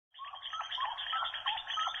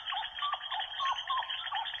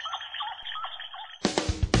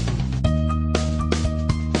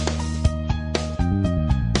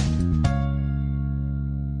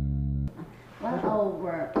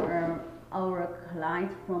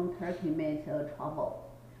client from Turkey made trouble.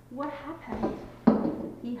 What happened?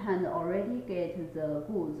 He had already get the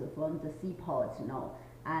goods from the seaport,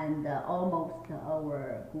 and almost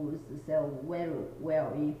our goods sell very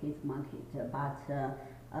well in his market, but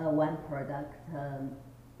one product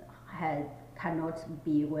cannot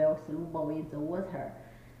be well soluble in the water.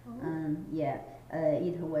 Oh. Yeah,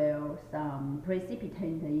 it will some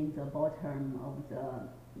precipitate in the bottom of the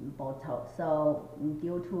bottle. So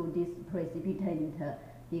due to this precipitant,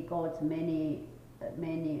 he got many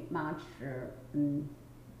much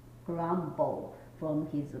grumble from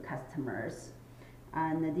his customers,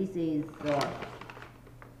 and this is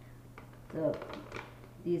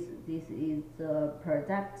the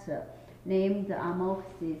product named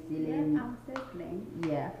amoxicillin. Yeah, amoxicillin.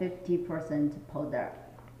 Yeah, 50% powder,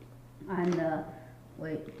 and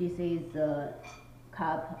this is a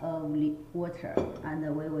cup of water,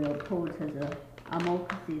 and we will put the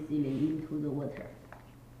amoxicillin into the water.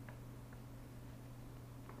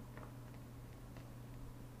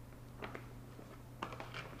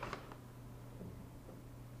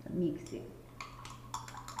 Mixing.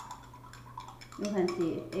 You can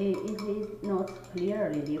see it is not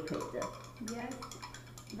clearly liquid. Yes,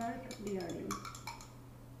 very clearly.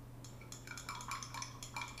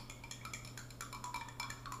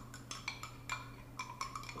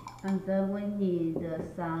 And then we need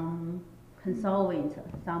some consolvent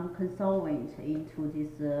into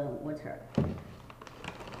this water.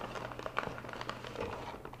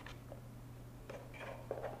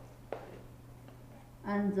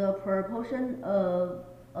 And the proportion of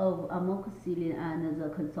amoxicillin and the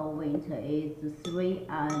consolvent is 3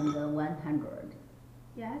 and 100.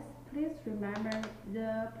 Yes, please remember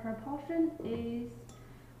the proportion is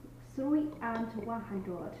 3 and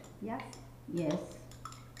 100. Yes? Yes,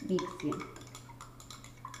 mixing.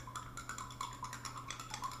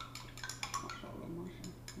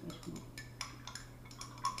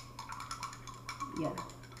 Yeah,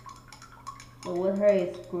 the water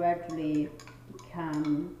is gradually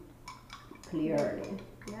become clearly.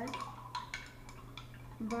 Yes,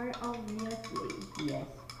 very obviously. Yes.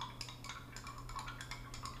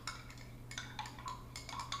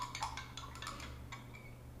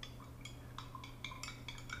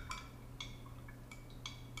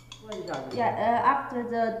 Yeah, after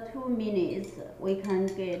the 2 minutes, we can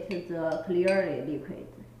get the clearly liquid.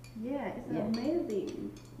 Yeah, it's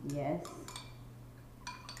amazing. Yes.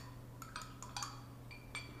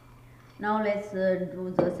 Now let's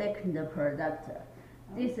do the second product.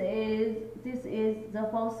 This is the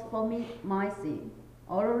phosphomycin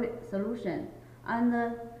oral solution, and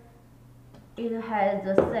it has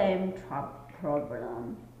the same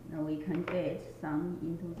problem. Now we can get some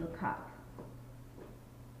into the cup.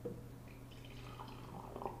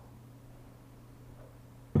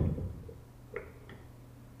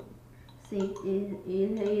 See, it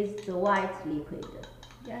is the white liquid.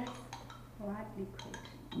 Yes, white liquid.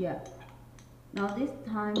 Yeah. Now this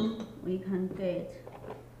time we can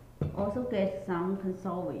also get some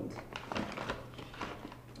consolvent.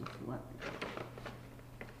 This one.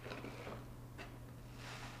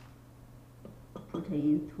 Put it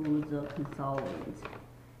into the consolvent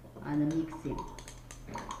and mix it.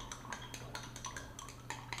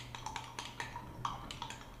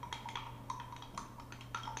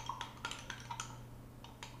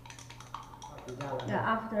 Yeah,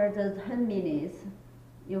 after the 10 minutes,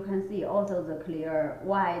 you can see also the clear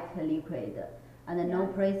white liquid and no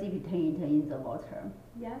precipitate in the water.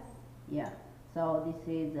 Yes. Yeah, so this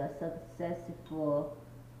is a successful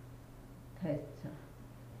test.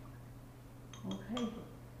 Okay.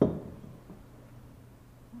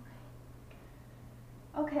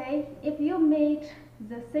 Okay, if you meet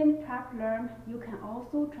the same problem, you can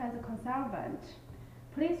also try the conservant.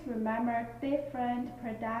 Please remember different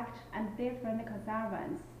products and different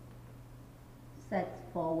conservants. Thanks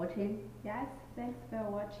for watching. Yes, thanks for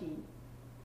watching.